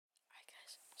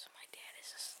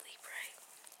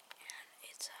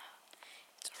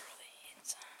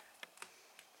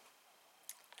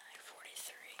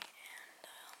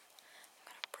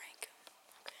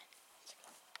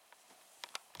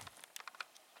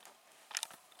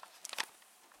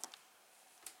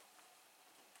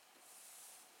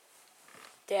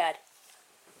Dad.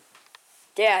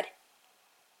 Dad.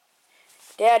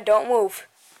 Dad, don't move.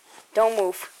 Don't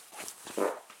move.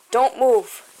 Don't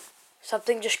move.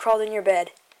 Something just crawled in your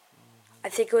bed. I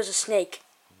think it was a snake.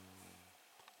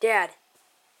 Dad.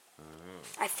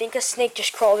 I think a snake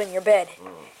just crawled in your bed.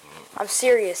 I'm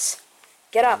serious.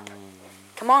 Get up.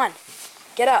 Come on.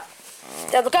 Get up.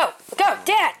 Dad, look out. Look out.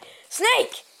 Dad.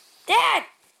 Snake. Dad.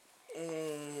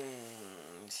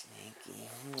 Snakey.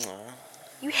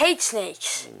 You hate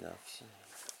snakes. I love snakes.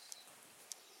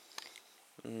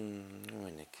 I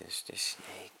want to kiss the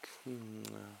snake.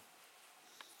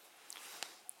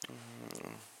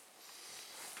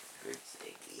 Good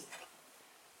snakey.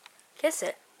 Kiss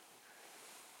it.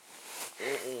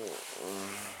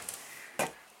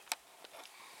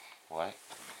 What?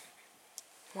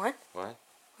 What? What? What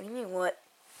do you mean, what?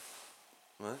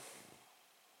 What?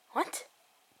 What?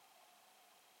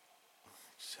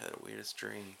 Just had the weirdest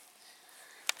dream.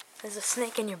 There's a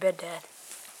snake in your bed, Dad.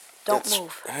 Don't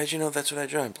move. How'd you know that's what I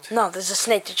dreamt? No, there's a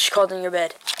snake that just crawled in your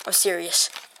bed. I'm serious.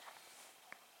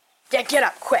 Dad, get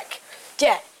up, quick.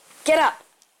 Dad, get up.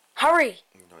 Hurry.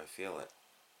 No, I feel it.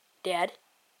 Dad?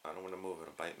 I don't want to move.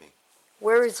 It'll bite me.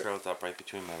 Where is it? Curled up right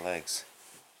between my legs.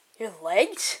 Your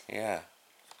legs? Yeah.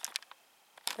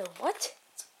 The what?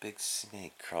 It's a big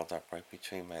snake curled up right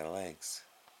between my legs.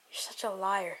 You're such a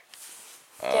liar.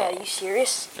 Dad, are you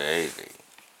serious? Baby.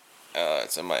 Oh,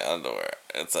 it's in my underwear.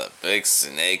 It's a big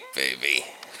snake, baby.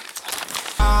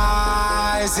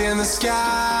 Eyes in the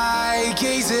sky,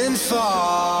 gazing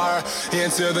far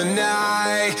into the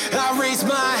night. I raise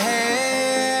my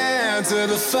hand to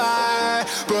the fire,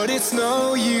 but it's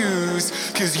no use,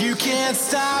 'cause you can't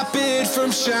stop it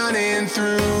from shining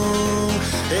through.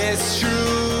 It's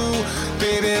true,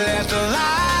 baby, let the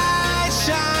light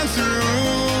shine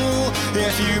through.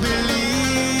 If you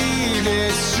believe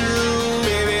it's true,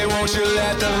 baby, won't you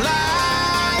let the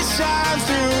light shine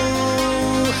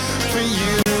through for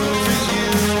you.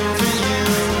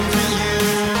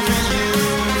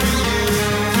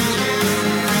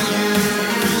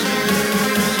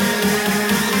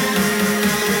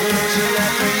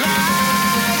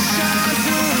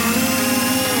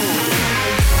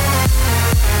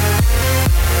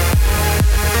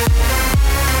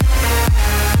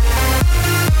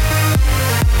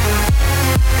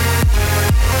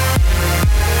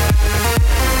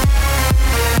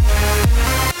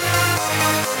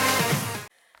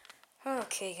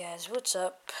 Okay guys, what's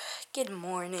up? Good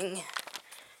morning.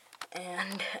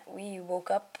 And we woke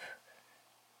up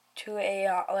to a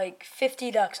like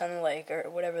 50 ducks on the lake or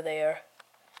whatever they are.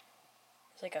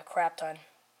 It's like a crap ton.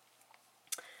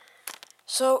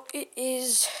 So it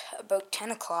is about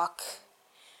 10 o'clock.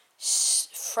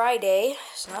 Friday.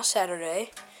 It's not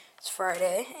Saturday. It's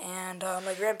Friday, and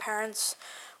my grandparents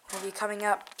will be coming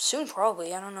up soon,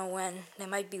 probably. I don't know when. They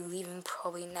might be leaving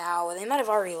probably now. They might have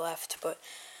already left, but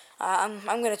I'm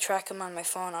gonna track them on my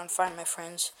phone on Find My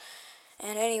Friends.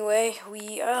 And anyway,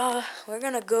 we're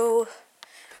gonna go.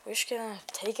 We're just gonna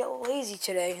take it lazy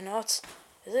today, you know. Is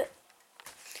it?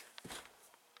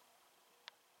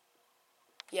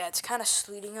 Yeah, it's kind of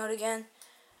sleeting out again,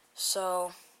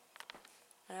 so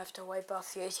I have to wipe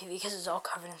off the ATV because it's all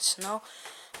covered in snow.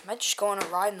 I might just go on a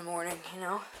ride in the morning, you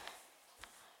know.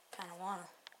 Kind of wanna.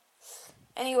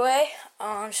 Anyway,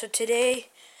 so today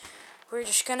we're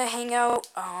just gonna hang out,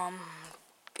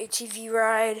 ATV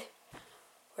ride.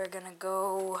 We're gonna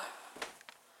go,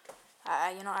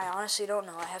 I honestly don't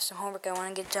know. I have some homework I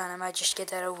want to get done. I might just get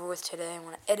that over with today. I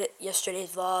want to edit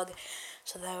yesterday's vlog,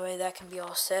 so that way that can be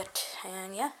all set,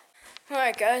 and yeah.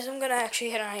 Alright guys, I'm gonna actually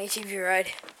head on an ATV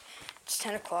ride. It's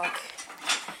 10 o'clock,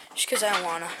 just because I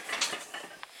wanna.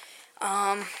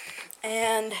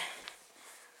 And,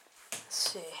 let's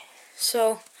see.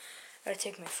 So, I gotta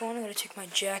take my phone, I gotta take my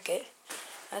jacket.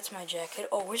 That's my jacket.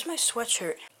 Oh, where's my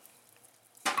sweatshirt?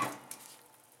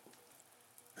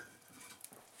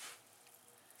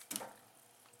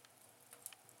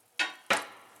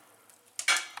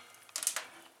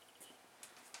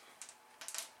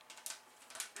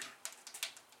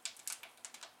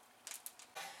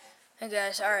 Hey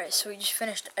guys, alright, so we just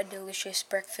finished a delicious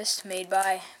breakfast made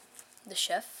by the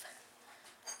chef.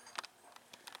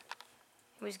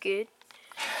 It was good.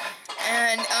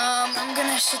 And I'm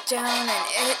gonna sit down and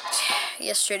edit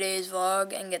yesterday's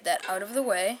vlog and get that out of the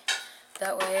way.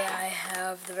 That way I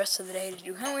have the rest of the day to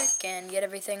do homework and get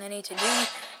everything I need to do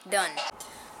done.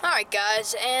 Alright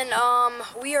guys, and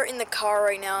we are in the car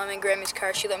right now. I'm in Grammy's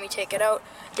car. She let me take it out.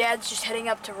 Dad's just heading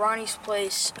up to Ronnie's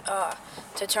place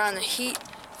to turn on the heat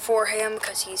for him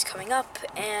because he's coming up.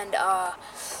 And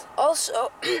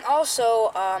also,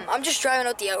 I'm just driving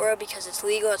out the outroad because it's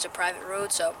legal. It's a private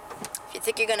road, so If you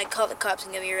think you're gonna call the cops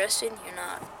and get me arrested, you're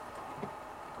not.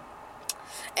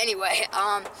 Anyway,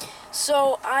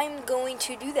 so I'm going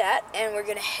to do that, and we're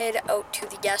gonna head out to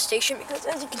the gas station because,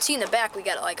 as you can see in the back, we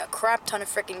got like a crap ton of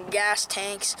freaking gas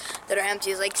tanks that are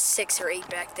empty. There's like 6 or 8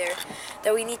 back there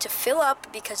that we need to fill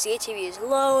up because the ATV is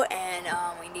low, and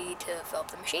we need to fill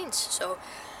up the machines. So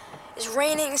it's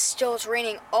raining still. It's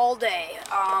raining all day.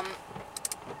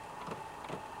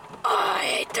 I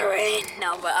hate the rain.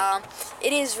 No, but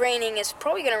it is raining. It's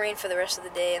probably gonna rain for the rest of the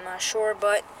day. I'm not sure,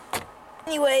 but.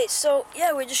 Anyway, so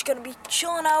yeah, we're just gonna be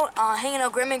chilling out, hanging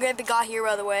out. Grandma and Grandpa got here,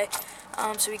 by the way,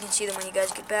 so we can see them when you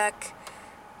guys get back.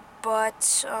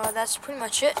 But that's pretty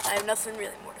much it. I have nothing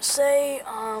really more to say.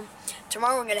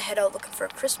 Tomorrow we're gonna head out looking for a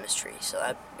Christmas tree, so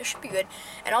that it should be good.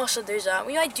 And also, there's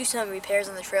we might do some repairs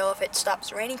on the trail if it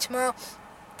stops raining tomorrow.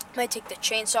 Might take the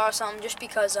chainsaw or something, just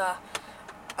because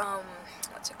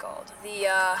what's it called?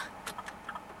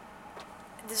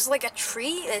 There's like a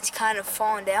tree that's kind of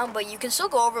fallen down, but you can still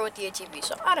go over with the ATV,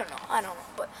 so I don't know,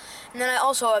 but, and then I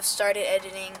also have started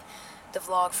editing the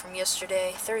vlog from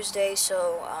yesterday, Thursday,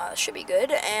 so it should be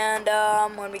good, and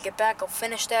when we get back, I'll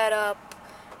finish that up,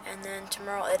 and then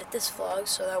tomorrow I'll edit this vlog,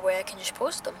 so that way I can just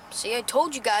post them. See, I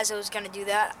told you guys I was gonna do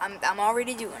that. I'm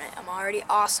already doing it. I'm already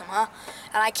awesome, huh?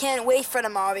 And I can't wait for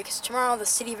tomorrow, because tomorrow the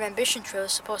City of Ambition trailer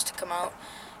is supposed to come out.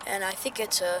 And I think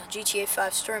it's a GTA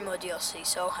 5 story mode DLC,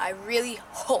 so I really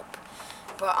hope.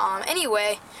 But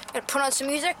anyway, I'm gonna put on some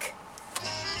music,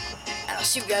 and I'll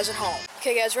see you guys at home.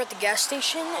 Okay guys, we're at the gas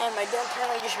station, and my dad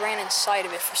apparently just ran inside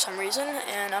of it for some reason,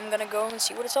 and I'm gonna go and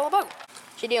see what it's all about.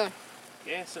 What you doing?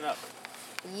 Gassing up.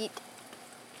 Yeet.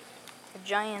 A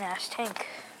giant ass tank.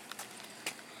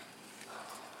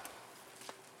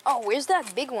 Oh, where's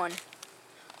that big one?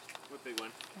 What big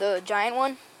one? The giant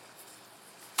one?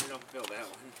 We don't fill that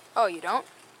one. Oh, you don't?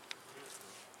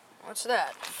 What's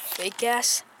that? Fake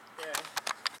gas? Yeah.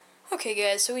 Okay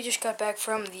guys, so we just got back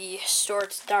from the store.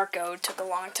 It's dark out. It took a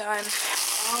long time.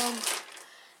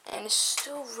 And it's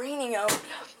still raining out,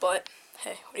 but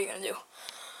hey, what are you gonna do?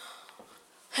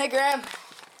 Hey Graham.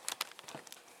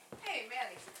 Hey,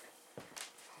 Maddie.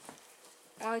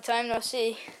 Long time no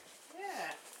see.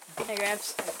 Yeah. Hey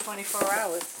Gramps. 24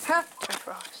 hours. Huh?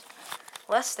 24 hours.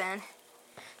 Less than.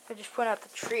 I just put out the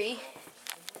tree.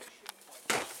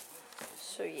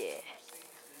 So yeah.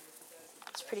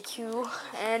 It's pretty cool.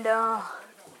 And I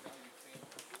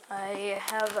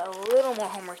have a little more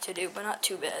homework to do, but not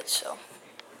too bad, so.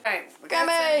 Alright, we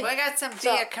Grammy! got some What's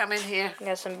beer up? coming here. You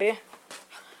got some beer?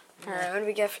 Alright, what do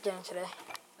we get for dinner today?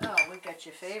 Oh, we got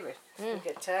your favorite. We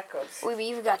got tacos. We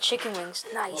even got chicken wings.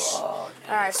 Nice. Oh,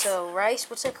 Alright, so rice,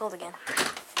 what's that called again?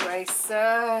 Rice,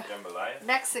 Jambalaya?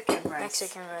 Mexican rice.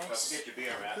 Mexican Don't rice. forget your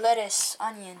beer, Matt. Lettuce,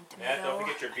 onion, Matt, don't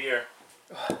tomato. forget your beer.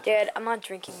 Dad, I'm not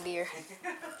drinking beer.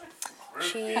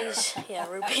 Cheese, yeah,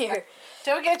 root beer.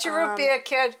 Don't get your root beer,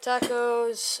 kid.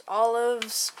 Tacos,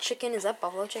 olives, chicken. Is that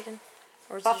buffalo chicken?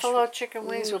 Or is it Buffalo chicken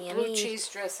wings Ooh, with blue yummy. cheese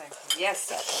dressing. Yes,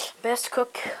 sir. best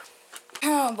cook?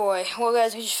 Oh boy. Well,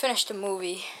 guys, we just finished the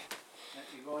movie.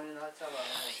 You going in hot tub?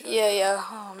 Yeah.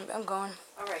 I'm going.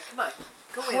 All right, come on.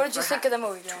 Go in. What did you think of the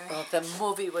movie, Jeremy? Well, the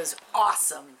movie was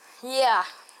awesome. Yeah.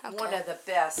 Okay. One of the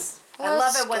best. Well, I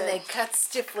love that's it when good. they cut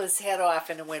Stifler's head off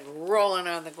and it went rolling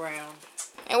on the ground.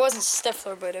 It wasn't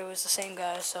Stifler, but it was the same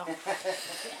guy. So.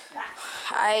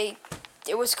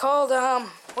 It was called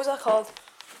What was that called?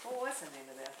 What was the name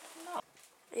of that?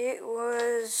 It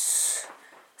was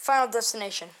Final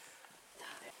Destination.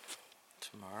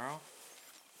 Tomorrow,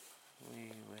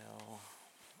 we will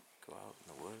go out in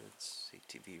the woods,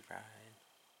 ATV ride,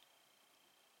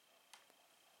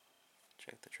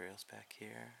 check the trails back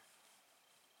here,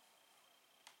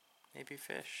 maybe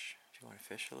fish, if you want to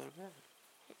fish a little bit.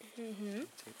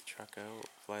 Take the truck out,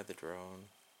 fly the drone.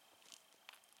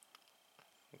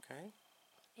 Okay?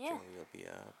 Yeah. Joey will be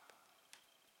up.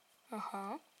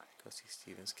 Go see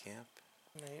Steven's camp.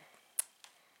 Night.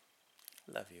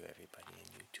 Love you, everybody in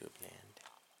YouTube land.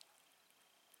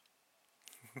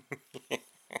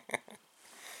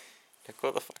 Now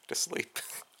go the fuck to sleep.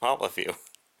 All of you.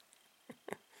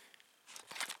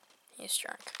 He's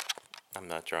drunk. I'm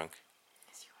not drunk.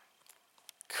 Yes, you are.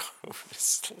 Go to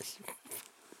sleep.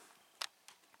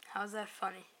 How's that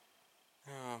funny?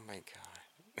 Oh my god.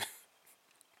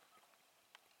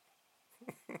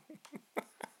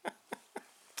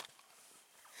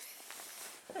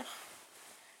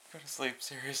 Go to sleep,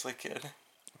 seriously, kid.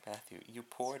 Matthew, you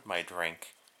poured my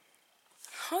drink.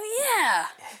 Oh yeah.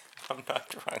 I'm not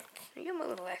drunk. You give him a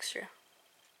little extra.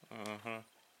 Okay.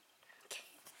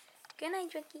 Good night,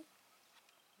 Drinky.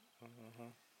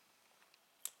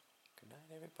 Good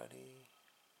night, everybody.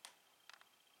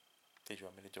 Did you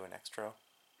want me to do an extra?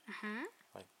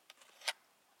 Like,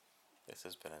 this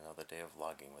has been another day of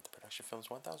vlogging with the Production Films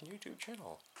 1000 YouTube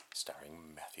channel,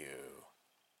 starring Matthew.